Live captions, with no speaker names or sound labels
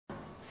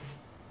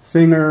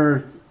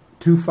Singer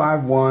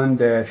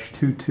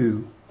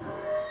 251-22.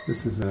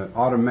 This is an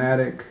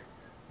automatic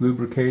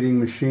lubricating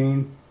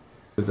machine.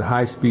 It's a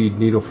high-speed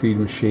needle feed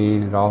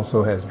machine. It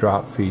also has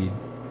drop feed.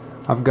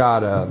 I've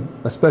got a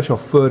special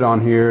foot on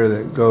here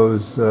that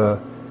goes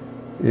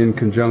in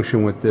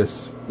conjunction with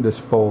this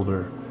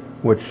folder,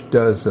 which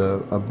does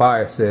a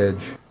bias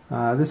edge.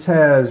 This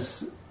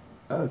has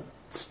a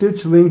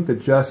stitch length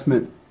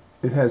adjustment.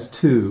 It has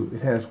two.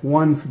 It has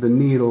one for the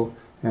needle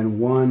and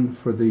one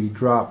for the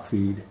drop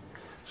feed.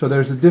 So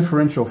there's a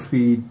differential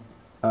feed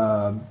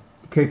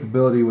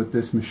capability with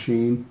this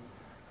machine,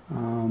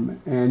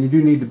 and you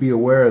do need to be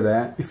aware of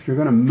that. If you're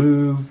going to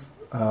move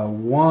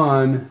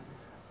one,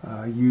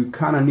 you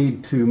kind of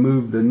need to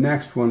move the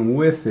next one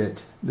with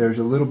it. There's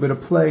a little bit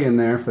of play in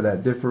there for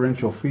that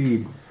differential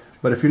feed,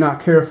 but if you're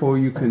not careful,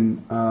 you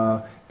can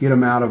get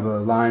them out of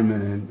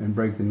alignment and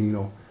break the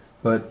needle.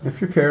 But if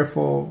you're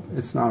careful,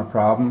 it's not a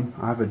problem.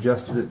 I've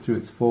adjusted it through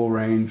its full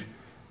range.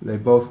 They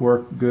both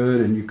work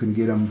good, and you can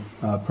get them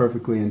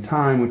perfectly in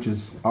time, which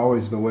is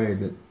always the way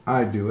that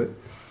I do it.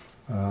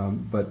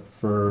 But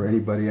for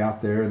anybody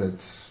out there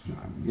that's,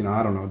 I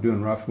don't know,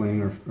 doing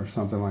ruffling or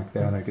something like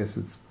that, I guess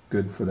it's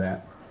good for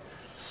that.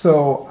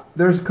 So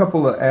there's a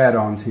couple of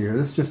add-ons here.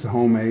 This is just a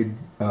homemade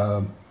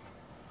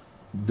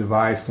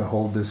device to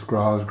hold this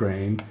gauze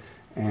grain,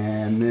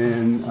 and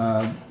then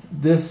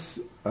this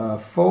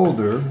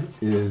folder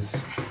is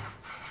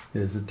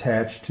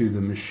attached to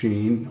the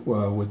machine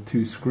with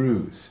two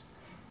screws.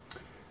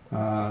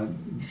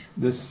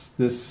 This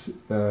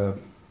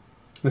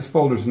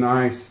folder's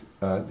nice.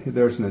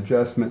 There's an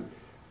adjustment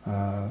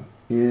in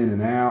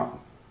and out,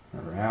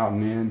 or out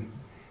and in,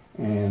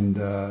 and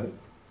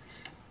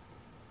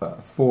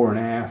fore and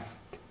aft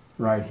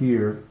right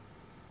here,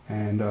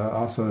 and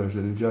also there's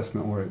an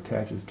adjustment where it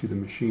attaches to the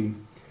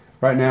machine.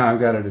 Right now I've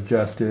got it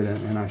adjusted,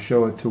 and I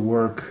show it to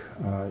work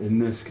in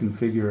this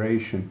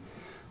configuration.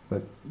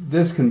 But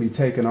this can be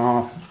taken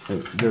off.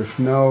 There's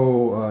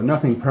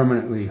nothing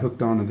permanently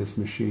hooked onto this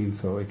machine,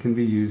 so it can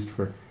be used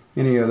for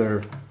any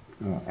other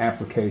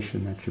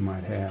application that you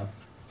might have.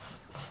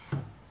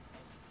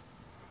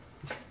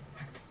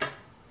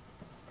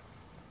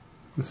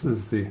 This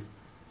is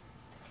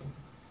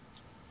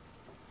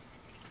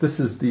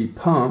the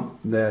pump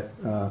that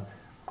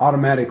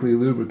automatically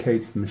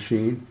lubricates the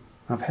machine.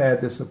 I've had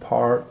this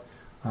apart.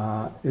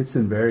 It's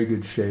in very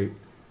good shape.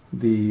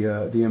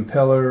 The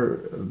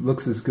impeller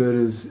looks as good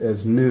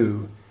as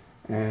new,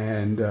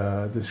 and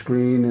the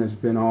screen has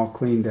been all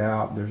cleaned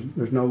out.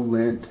 There's no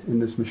lint in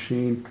this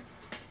machine.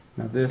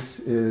 Now this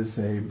is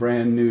a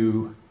brand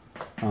new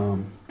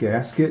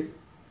gasket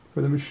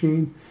for the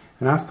machine,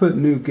 and I've put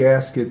new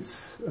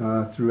gaskets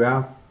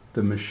throughout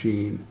the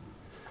machine.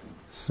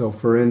 So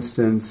for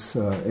instance,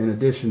 in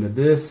addition to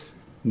this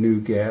new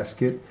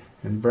gasket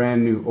and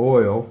brand new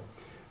oil,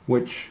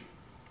 which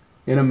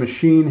in a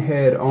machine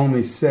head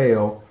only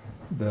sale,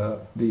 the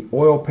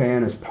oil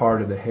pan is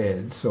part of the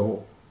head.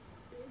 So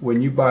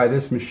when you buy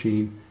this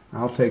machine,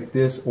 I'll take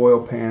this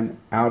oil pan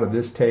out of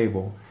this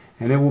table,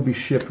 and it will be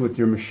shipped with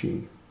your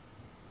machine,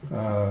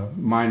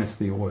 minus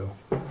the oil.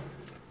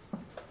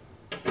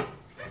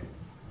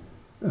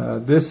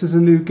 This is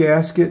a new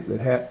gasket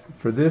that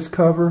for this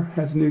cover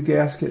has a new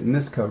gasket, and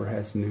this cover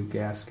has a new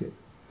gasket.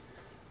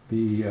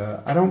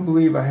 I don't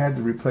believe I had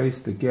to replace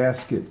the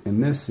gasket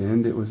in this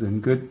end. It was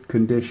in good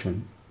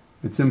condition.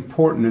 It's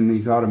important in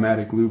these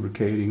automatic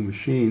lubricating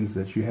machines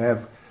that you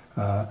have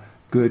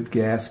good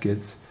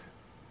gaskets,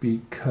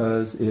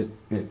 because it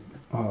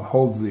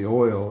holds the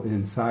oil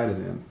inside of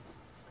them.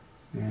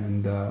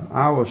 And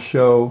I will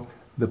show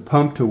the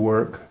pump to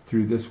work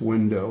through this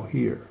window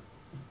here.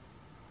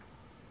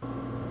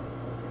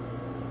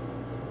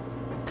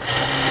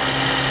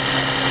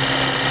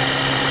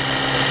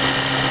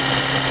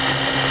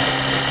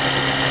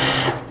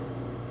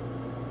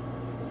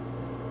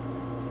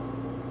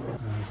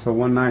 So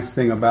one nice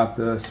thing about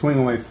the swing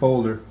away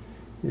folder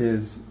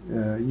is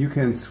you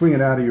can swing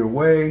it out of your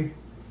way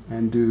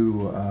and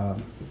do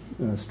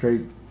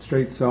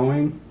straight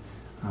sewing,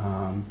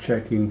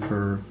 checking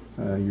for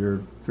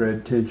your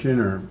thread tension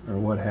or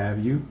what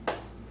have you.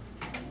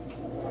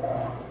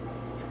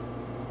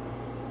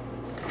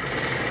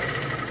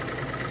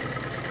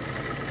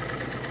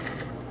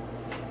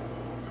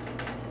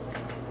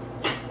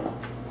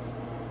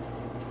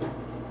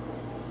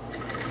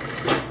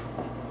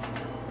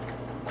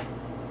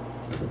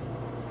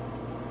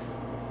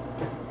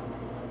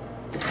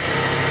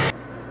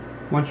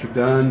 Once you're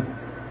done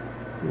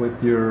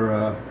with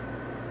your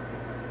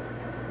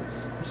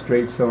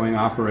straight sewing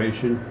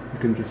operation, you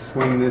can just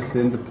swing this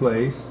into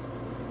place,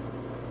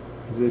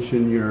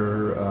 position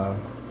your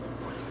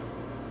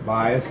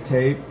bias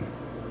tape,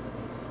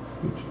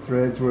 put your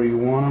threads where you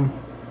want them.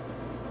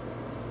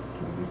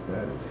 I think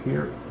that is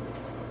here.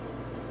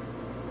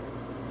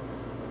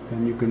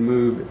 And you can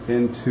move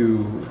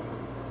into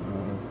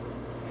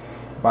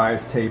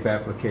bias tape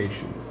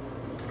application.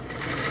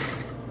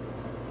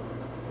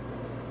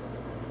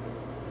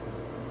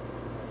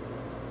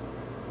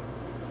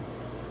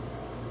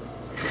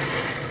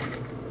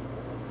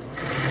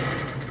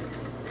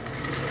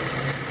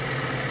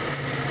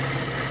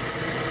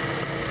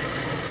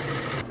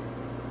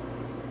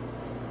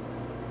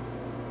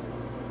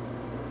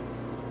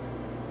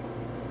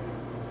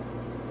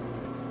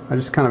 I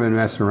just kind of been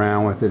messing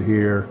around with it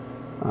here.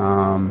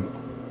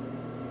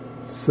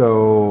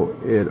 So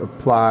it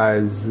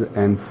applies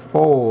and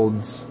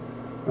folds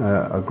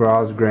a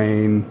gauze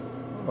grain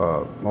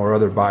or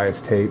other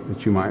bias tape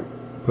that you might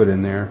put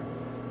in there.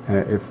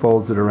 It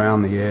folds it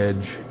around the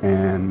edge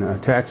and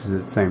attaches it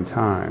at the same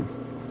time.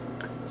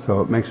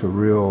 So it makes a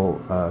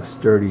real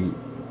sturdy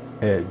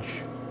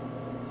edge.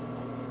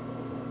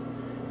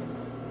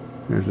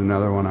 There's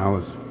another one I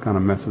was kind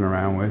of messing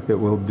around with. It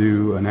will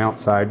do an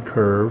outside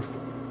curve.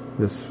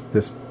 This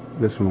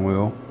one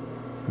will,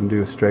 and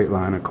do a straight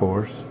line, of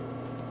course.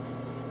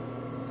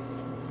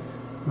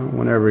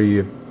 Whenever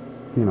you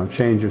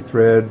change your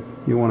thread,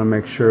 you want to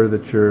make sure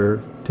that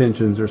your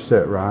tensions are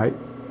set right.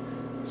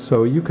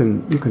 So you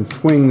can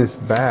swing this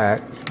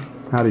back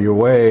out of your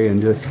way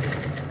and just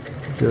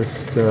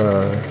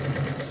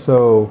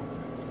sew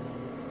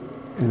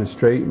in a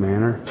straight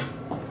manner,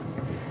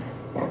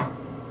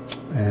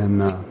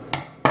 and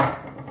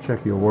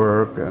check your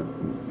work.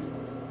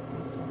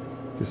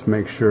 Just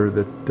make sure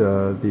that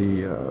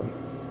the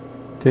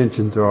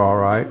tensions are all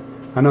right.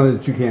 I know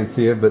that you can't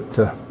see it,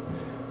 but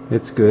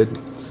it's good.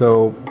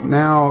 So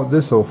now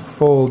this will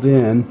fold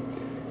in,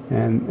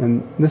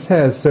 and this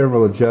has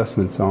several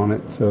adjustments on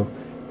it, so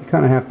you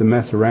kind of have to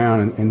mess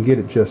around and get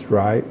it just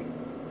right.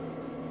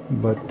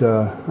 But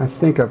I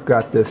think I've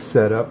got this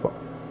set up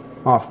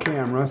off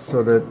camera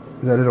so that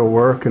it'll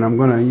work, and I'm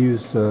going to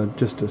use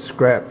just a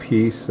scrap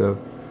piece of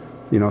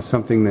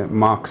something that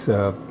mocks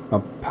a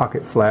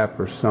pocket flap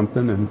or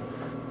something, and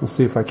we'll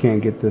see if I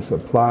can't get this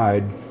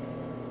applied.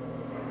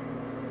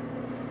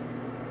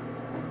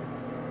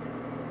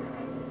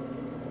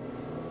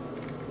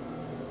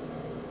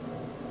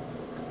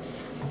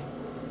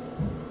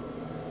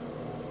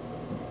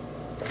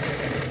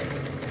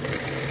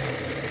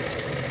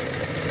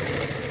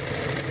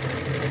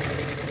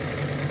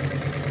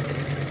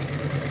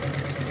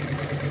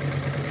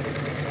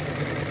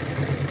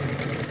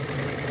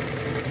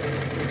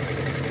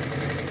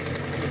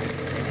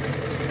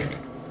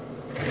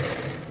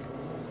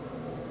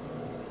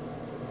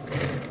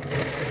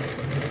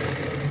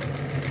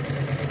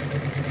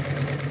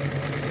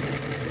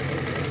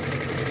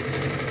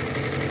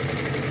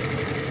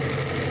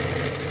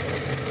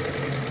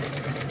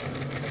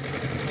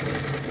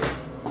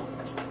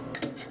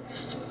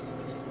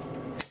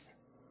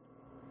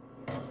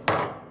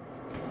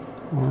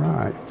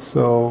 Alright,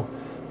 so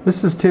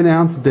this is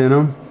 10-ounce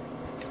denim.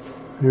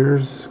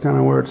 Here's kind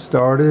of where it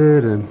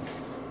started, and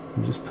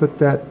just put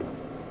that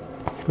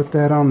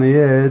on the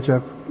edge.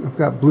 I've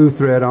got blue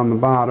thread on the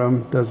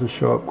bottom. Doesn't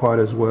show up quite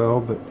as well,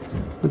 but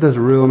it does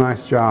a real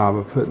nice job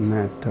of putting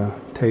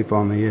that tape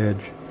on the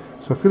edge.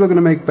 So if you're looking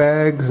to make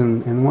bags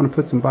and want to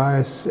put some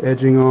bias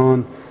edging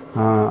on,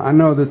 I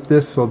know that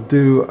this will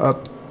do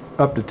up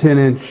to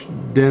 10-inch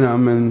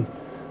denim, and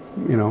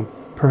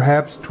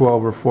perhaps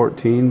 12 or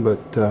 14,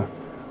 but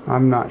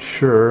I'm not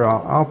sure.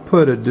 I'll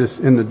put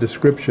in the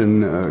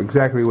description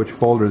exactly which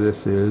folder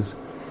this is,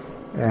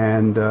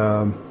 and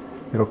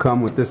it'll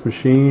come with this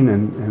machine,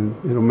 and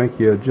it'll make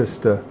you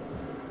just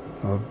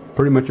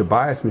pretty much a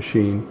bias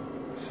machine.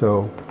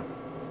 So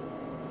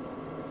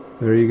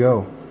there you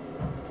go.